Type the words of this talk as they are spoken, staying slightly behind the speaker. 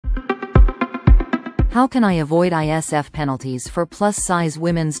How can I avoid ISF penalties for plus-size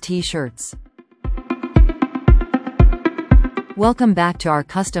women's t-shirts? Welcome back to our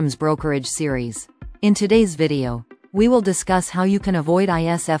Customs Brokerage series. In today's video, we will discuss how you can avoid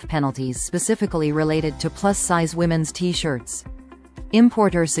ISF penalties specifically related to plus-size women's t-shirts.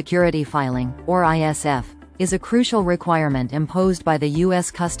 Importer Security Filing, or ISF, is a crucial requirement imposed by the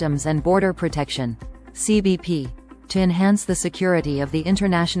U.S. Customs and Border Protection, CBP, to enhance the security of the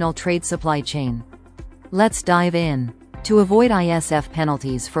international trade supply chain. Let's dive in. To avoid ISF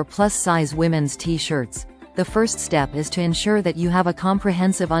penalties for plus-size women's t-shirts, the first step is to ensure that you have a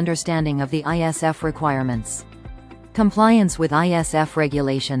comprehensive understanding of the ISF requirements. Compliance with ISF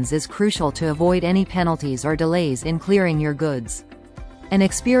regulations is crucial to avoid any penalties or delays in clearing your goods. An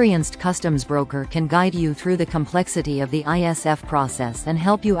experienced customs broker can guide you through the complexity of the ISF process and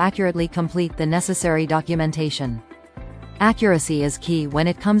help you accurately complete the necessary documentation. Accuracy is key when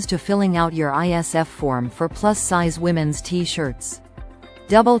it comes to filling out your ISF form for plus-size women's t-shirts.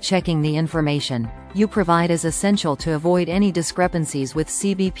 Double-checking the information you provide is essential to avoid any discrepancies with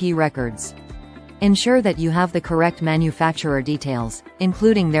CBP records. Ensure that you have the correct manufacturer details,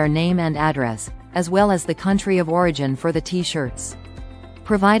 including their name and address, as well as the country of origin for the t-shirts.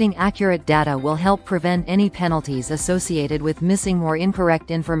 Providing accurate data will help prevent any penalties associated with missing or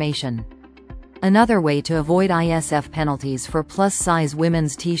incorrect information. Another way to avoid ISF penalties for plus-size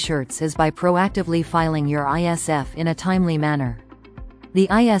women's t-shirts is by proactively filing your ISF in a timely manner. The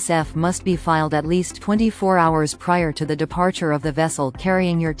ISF must be filed at least 24 hours prior to the departure of the vessel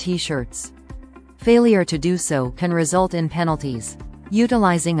carrying your t-shirts. Failure to do so can result in penalties.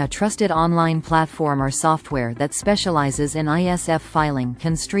 Utilizing a trusted online platform or software that specializes in ISF filing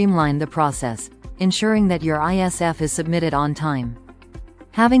can streamline the process, ensuring that your ISF is submitted on time.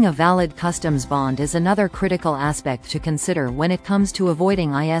 Having a valid customs bond is another critical aspect to consider when it comes to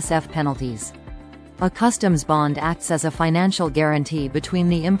avoiding ISF penalties. A customs bond acts as a financial guarantee between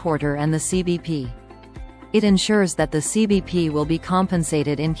the importer and the CBP. It ensures that the CBP will be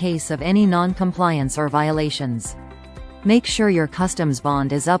compensated in case of any non-compliance or violations. Make sure your customs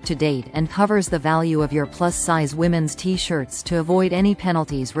bond is up to date and covers the value of your plus-size women's t-shirts to avoid any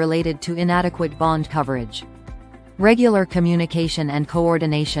penalties related to inadequate bond coverage. Regular communication and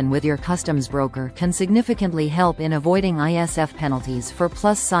coordination with your customs broker can significantly help in avoiding ISF penalties for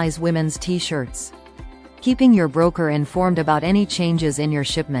plus-size women's t-shirts. Keeping your broker informed about any changes in your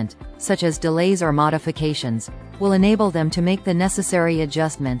shipment, such as delays or modifications, will enable them to make the necessary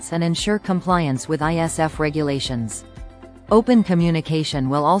adjustments and ensure compliance with ISF regulations. Open communication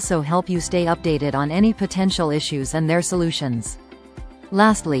will also help you stay updated on any potential issues and their solutions.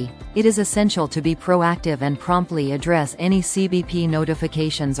 Lastly, it is essential to be proactive and promptly address any CBP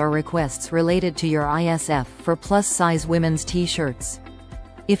notifications or requests related to your ISF for plus-size women's t-shirts.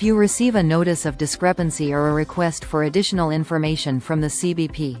 If you receive a notice of discrepancy or a request for additional information from the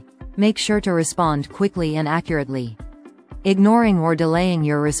CBP, make sure to respond quickly and accurately. Ignoring or delaying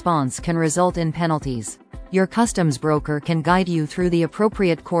your response can result in penalties. Your customs broker can guide you through the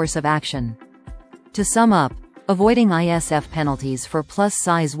appropriate course of action. To sum up, avoiding ISF penalties for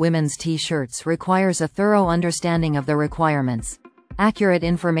plus-size women's t-shirts requires a thorough understanding of the requirements, accurate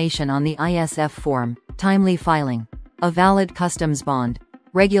information on the ISF form, timely filing, a valid customs bond,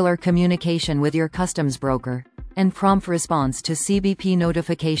 regular communication with your customs broker, and prompt response to CBP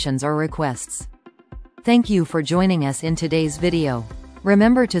notifications or requests. Thank you for joining us in today's video.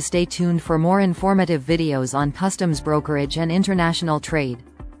 Remember to stay tuned for more informative videos on customs brokerage and international trade.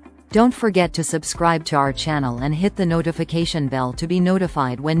 Don't forget to subscribe to our channel and hit the notification bell to be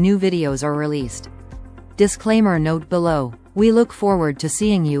notified when new videos are released. Disclaimer note below. We look forward to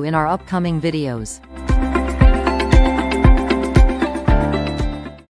seeing you in our upcoming videos.